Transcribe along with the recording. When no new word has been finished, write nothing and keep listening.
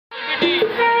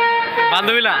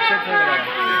বান্ধবীলা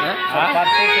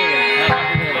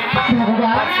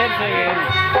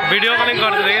video calling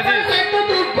করতে দেখেছিস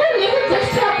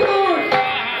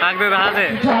থাকবে হাতে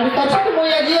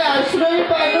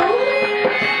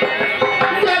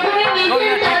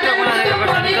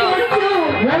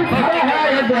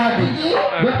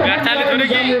चाली थोड़ी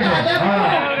की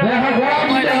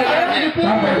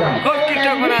खूब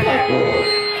टिकटॉक बना दे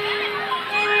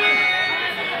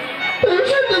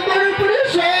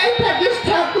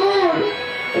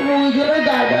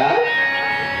दादा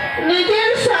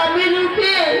निजेर स्वामी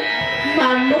रूपे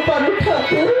मानव पारो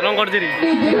ठाकुर रंग कर दिरी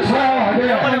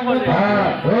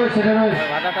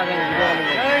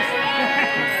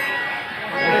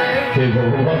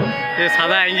ये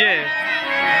सादा आएंगे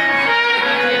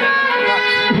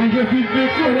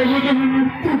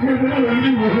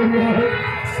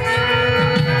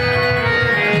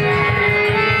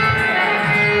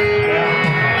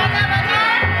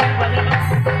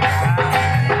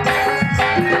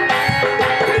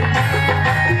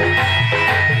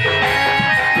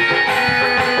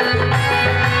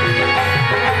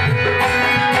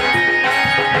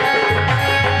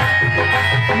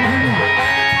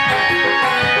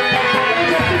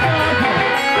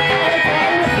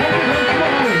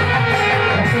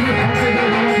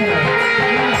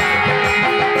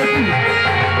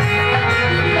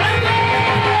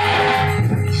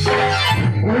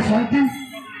शांति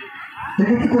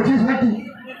देखो कोची शांति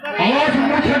आवाज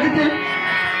हम शांति थी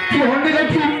कि होने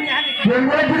लगी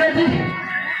बेंगोला पूरा जी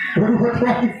बड़ी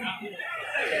फटवा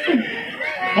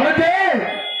अरे दे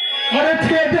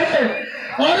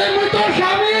अरे मैं तो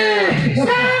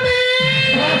स्वामी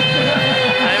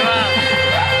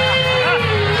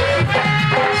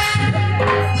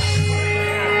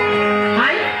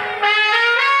हाय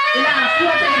इला आपको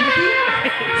आता है बेटी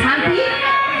शांति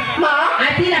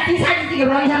आती राती साड़ी के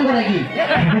रंजन करेगी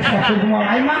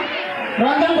आई मां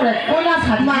रंजन करे कोई ना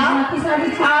साड़ी मां राती साड़ी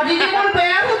आज ये कौन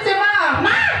तैयार होते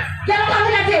मां क्या काम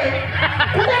करते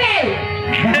उधर है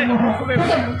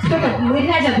तो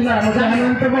मुझे जा तुम्हारा मजा नहीं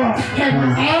तो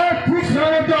ठीक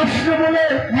समय तो अच्छे बोले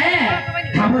हैं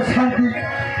हम शांति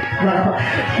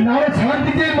ना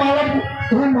शांति के माला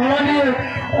तुम्हें माला नहीं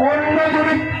और ना जो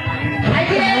आई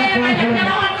के क्या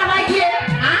कमाई किए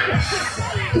हां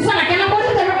किसने क्या बोल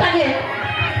रहे थे ताके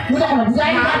मुझे कौन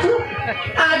बुझाई बातू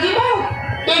आज ही वो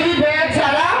टीवी बैग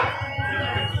चला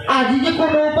आज ही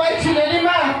कोनो उपाय छिले नहीं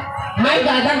मां हाय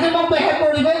दादा के मो बहे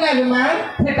पड़ी गई ना मां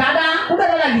ये दादा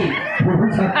उधर लगी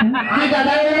ये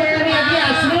दादा ये तुम्हें अभी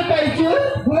आश्रय पाइछु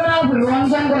पूरा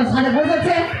रंजन कर सारे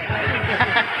बोलते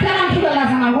क्या नाम की दादा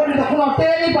sana बोल तो कोनो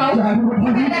तेल नहीं पाओ दादा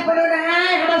बोल रहे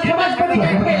हैं बड़ा समाज को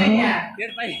दिखाते हैं यार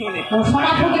तो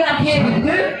समाज को दिखाते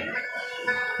हैं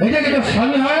এটা কি তো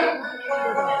স্বামী হয়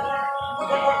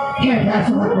কে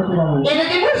রাসু করতে বাবু এটা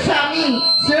কি মোর স্বামী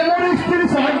সে মোর স্ত্রী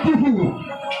শান্তি কি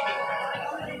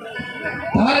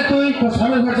তাহলে তুই তো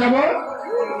স্বামী ঘর যাব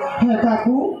হ্যাঁ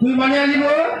কাকু তুই মানে আনিব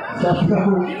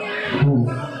কাকু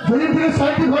যদি তুই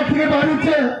শান্তি ঘর থেকে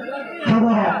বাড়িতে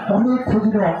খাবার অনেক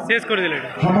খুঁজব শেষ করে দিলে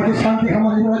আমাকে শান্তি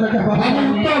আমার জীবনটাকে বাঁচানো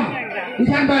উত্তম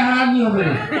এখান থেকে হারানি হবে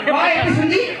ওই একটু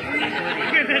শুনি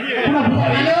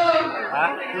হ্যালো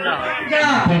क्या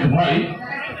ভাই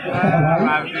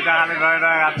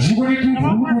জীবনে তুই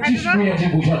ভুল করছিস মেয়েছে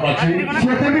বুঝা পাচ্ছি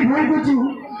সেটা আমি ভুল করছি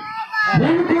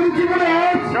ভুল করেছি বলে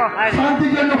আজ শান্তি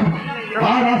জন্য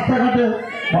আর রাস্তাঘাটে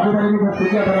বাড়ি বাড়ি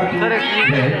পূজা বেড়াচ্ছি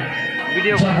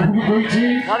ভিডিও করছি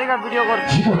রাধিকা ভিডিও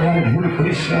করছি জীবনে আমি ভুল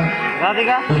করিস না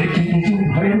রাধিকা কি কিছু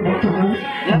ভাইয়ের বক্তব্য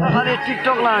খালি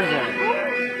টিকটক লাগাচ্ছে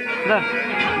না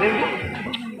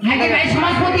আগে ভাই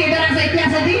সমাজপতি এটার আছে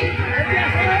ইতিহাস আছে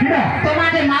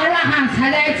তোমাদের মারুয়া খান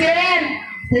সাজাইছেন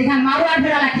সেইখান মারুয়া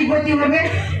ফেরালা কি গতি হবে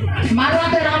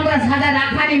মারুয়াতে রং করে সাজা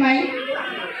রাখানি মাই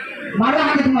মারুয়া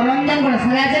খানকে তোমার রমজান করে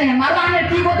সাজাইছেন মারুয়া খানের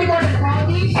কি গতি করছে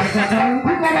কদি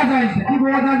কি বলা যায় কি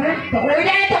বলা যায় তো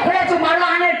ওইটাই তো করেছো মারুয়া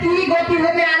খানের কি গতি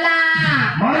হবে আল্লাহ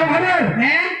মারুয়া খানের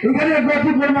হ্যাঁ এখানে গতি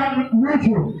পরিমাণ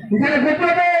নিয়েছো এখানে গতি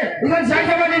হবে এখানে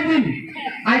জায়গা বানিয়েছি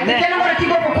আর কেন করে কি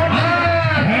করবো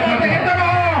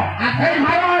এই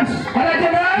মানুষ আরে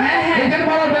কেন এখানে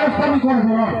বলার ব্যবস্থা আমি করে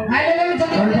দেবো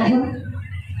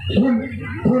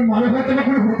কোন মারা হয় তোমার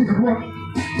কোনো ক্ষতি খবর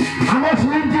আমার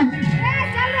শুনছি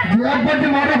যে একবার যে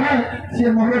মারা হয় সে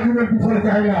মারা জীবন পিছনে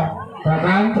যায় না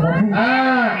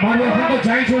মারা তো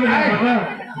যাই চলে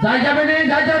যাই যাবে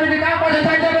নি কার কাছে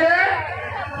যাই যাবে রে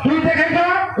তুই দেখে তো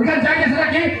এখানে যাই গেছে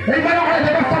নাকি এইবার আমরা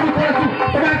ব্যবস্থা আমি করেছি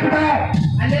তোমার একটু দাও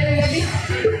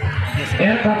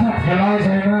এর কথা ফেলা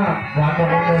যায় না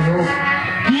লোক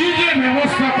কি যে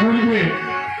ব্যবস্থা করবে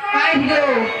তাই ভিডিও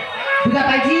বুঝা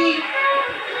পাইছি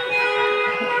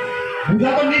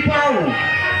বুঝা তো নি পাও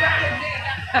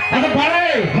আচ্ছা পারে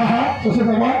হ্যাঁ শ্বশুর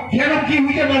বাবা কেন কি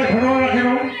হইতে পারে ঘটনা কেন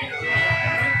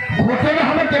ঘটনা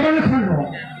আমার কেমন শুনবো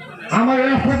আমার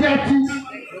রাস্তাতে আছি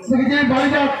দেখেছি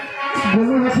বাড়িটা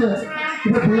বলুন আছে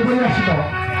এটা ধরে ধরে আসি না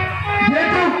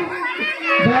যেহেতু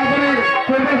দয়া করে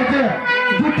করবে হচ্ছে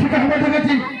দূর থেকে আমরা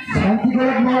দেখেছি শান্তি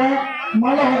করে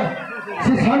মালা হয়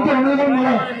সে শান্তি অনেক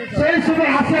মালা সেই সময়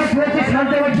আসে হয়েছে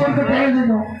শান্তি আবার চলতে পারে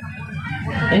জন্য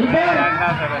এইবার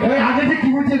এই আগে যে কি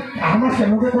হচ্ছে আমার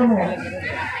সঙ্গে কোনো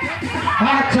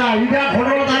আচ্ছা এটা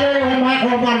ঘটনা তাহলে ও মা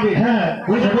খবর পারবে হ্যাঁ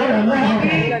বুঝতে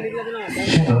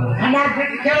আমার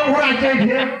কেন ঘোরাইছে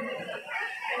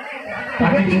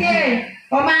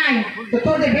ও মাই তো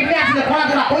তোর যে বেটে আসলে খোলা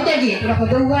তোরা কইতে গিয়ে তোরা তো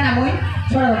দৌড়া না মই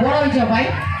বড় হয়েছে ভাই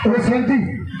ও শান্তি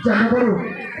জানা করো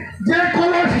যে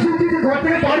কলার শিশুটিকে ঘর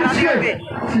থেকে পাঠিয়েছিল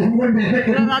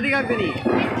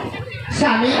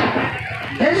স্বামী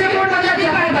এই যে কোন জাতি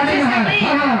পায় জানি না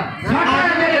হ্যাঁ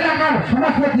আমাদের এলাকার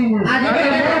সমাজপতি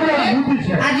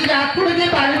আজ রাত করে দিয়ে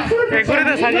বাড়ি করে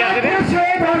দে সাজি আছে রে সে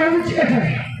বড় হচ্ছে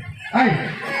আই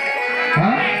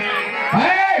হ্যাঁ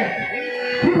এই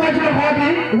কি বাজলো ভাবি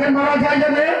ওদের মারা যায়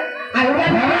যাবে আর ওরা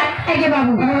এই যে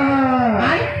বাবু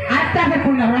আই আটটা বে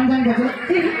কোন রমজান গেছে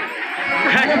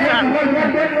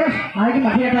আই কি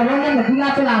মাঠে একটা রমজান দুলা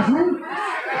চলে আসুন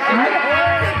আই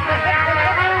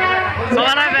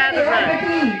সবাই ব্যাস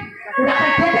কি ওরা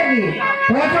খেতে কি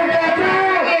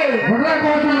ঘটনা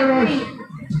কোন রোজ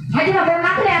হাজি বাবু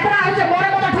না করে এত আছে বড়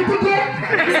বড় ঠিক ঠিক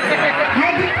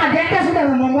হ্যাঁ কি দেখতে শুধু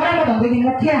বড় বড় দিদি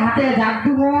মুখে হাতে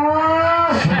জাদু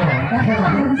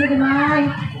নাই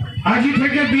আজি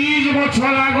থেকে 20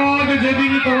 বছর আগত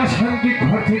যেদিন তোমার শান্তি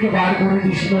ঘর থেকে বার করে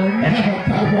দিছিল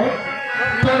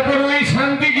তারপর ওই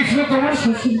শান্তি কৃষ্ণ তোমার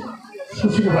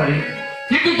শ্বশুর বাড়ি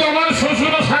কিন্তু তোমার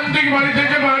শ্বশুর শান্তি বাড়ি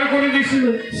থেকে বার করে দিছিল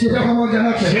সেটা আমার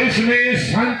জানা শেষ মেয়ে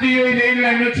শান্তি ওই রেল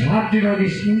লাইনে ঝাঁপ দিল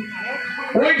বিষ্ণু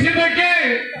ওইটি থেকে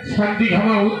শান্তি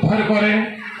ঘামা উদ্ধার করে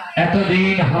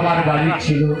এতদিন আমার বাড়ি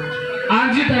ছিল আর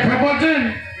যে দেখা পাচ্ছেন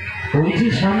ওই যে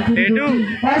শান্তি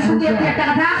শুনতে একটা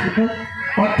কথা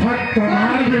অর্থাৎ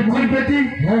তোমার বেগুন পেটি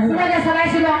তোমাকে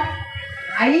সবাইছিল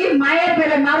এই মায়ের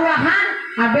বেলে মারুয়া খান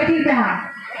আর বেটির বেহা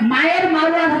মায়ের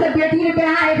মারুয়া সাথে বেটির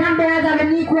বেহা এখান বেহা যাবে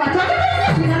নি কুয়া চল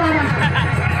সিনেমা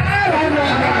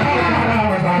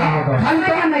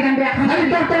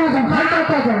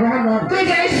তুই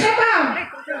যাইস না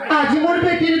আজ মোর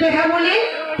বেটির বেহা বলি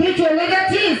তুই চলে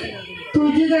যাচ্ছিস তুই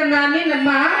যদি নামি না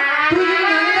মা তুই যদি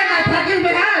নামি না থাকিস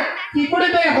বেহা কি করে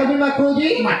বেহা হবে মা কোজি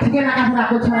মাটিকে নাকাফোনা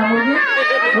করছ না মুরগি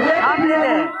আমি দে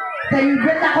তাই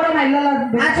বেটা করে মাইলা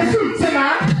লাগবে আচ্ছা শুনছে মা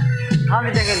আমি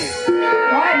দেখেনি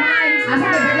ওই মাই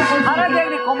আসলে বেটা কইছ আরে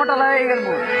দেখনি কমটা লাগে গেল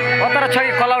অতরা ছবি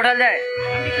কলা উঠা যায়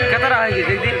কতরা হয়ে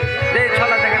গেছে দেখদি দেখ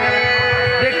ছলা দেখে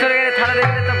দেখ চলে গেলে থানা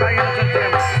দেখলে তো গাড়ি চলতে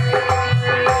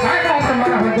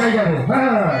যাবে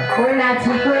ওই না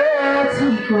ছিকো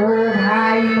ছিকো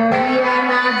ভাই মরিয়া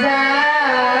না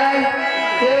যায়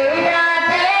এই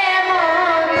রাতে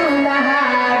মন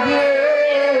লাগে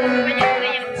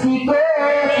ছিকো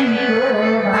ছিকো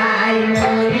ভাই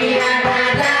মরিয়া না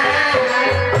যায়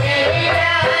এই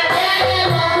রাতে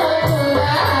মন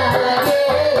লাগে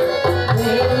এই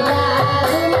রাতে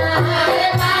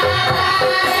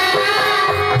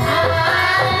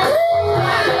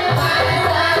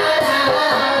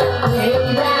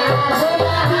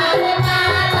আমার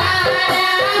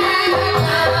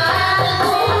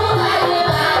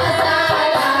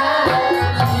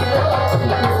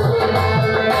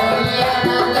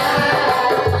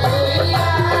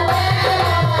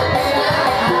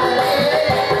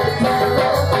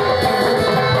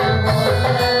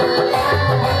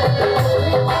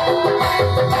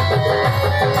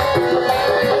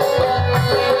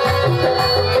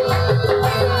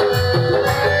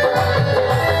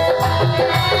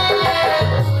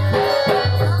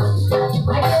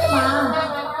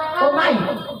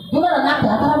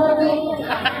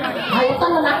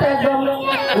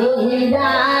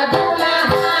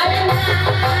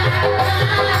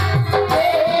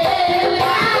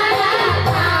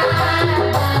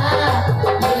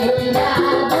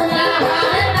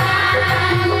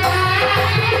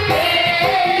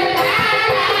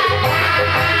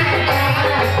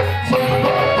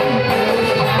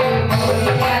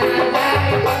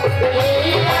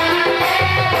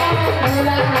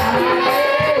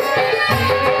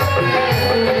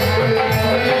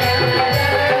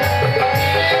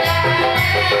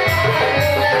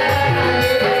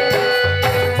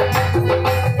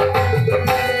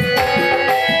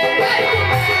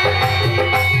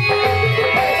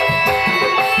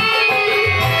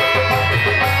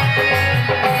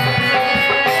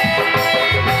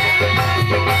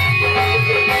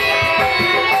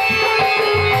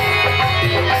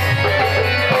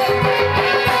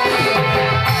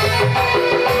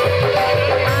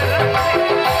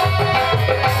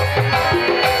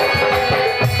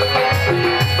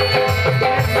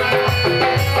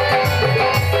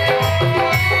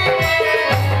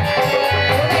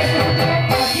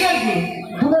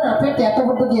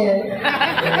দিয়ে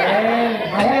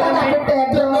আরে তো করতে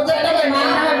একদম মজা লাগে না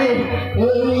হবে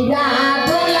এই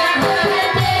রাগুলা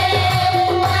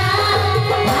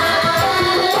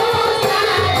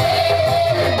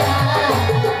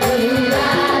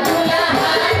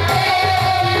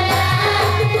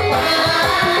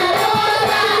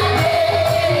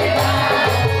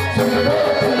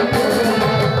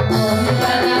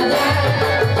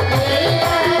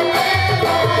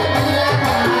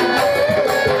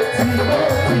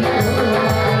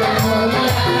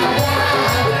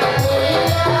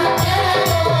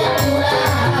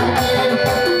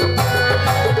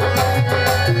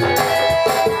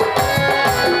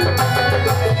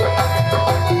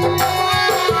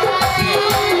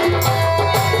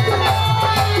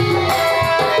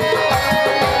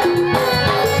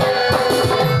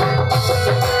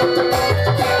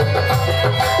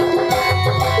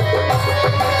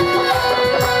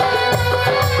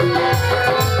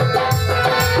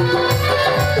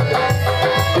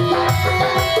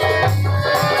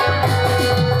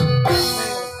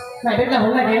এটা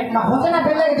হল লাগে না হচ্ছে না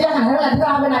ফেলে দিয়ে হারা লাগবে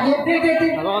হবে না কে ঠিক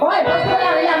ওই বস্তু না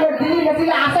হইলে আমরা দিল্লি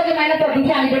গেছিল আসে কি মাইনা তো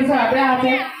দিকে আনি পেছে আপনি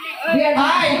আছে দিয়ে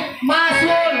ভাই মা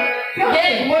শুন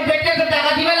এই মোর বেটে তো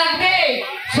টাকা দিবে লাগবে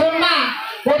শুন মা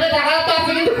ওদের টাকা তো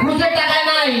আছে কিন্তু খুঁজে টাকা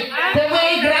নাই তুমি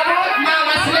এই গ্রামত মা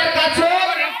মাসির কাছে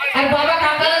আর বাবা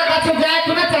কাকার কাছে যায়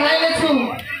তুমি চালাইলেছু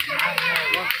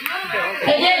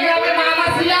এই যে গ্রামের মা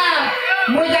মাসিরা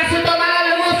মুই যাচ্ছি তোমার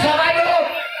লোক সবাই লোক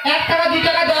 1 টাকা 2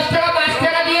 টাকা 10 টাকা 5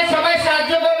 টাকা দিয়ে সবাই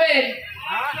সাহায্য করবে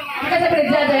ঠিক আছে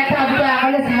প্রেজা দে একটা দুটো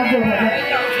আমাকে সাহায্য করবে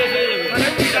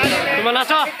তুমি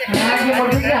নাচো হ্যাঁ যে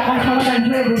বলছি এখন সমাধান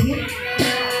করে দেখি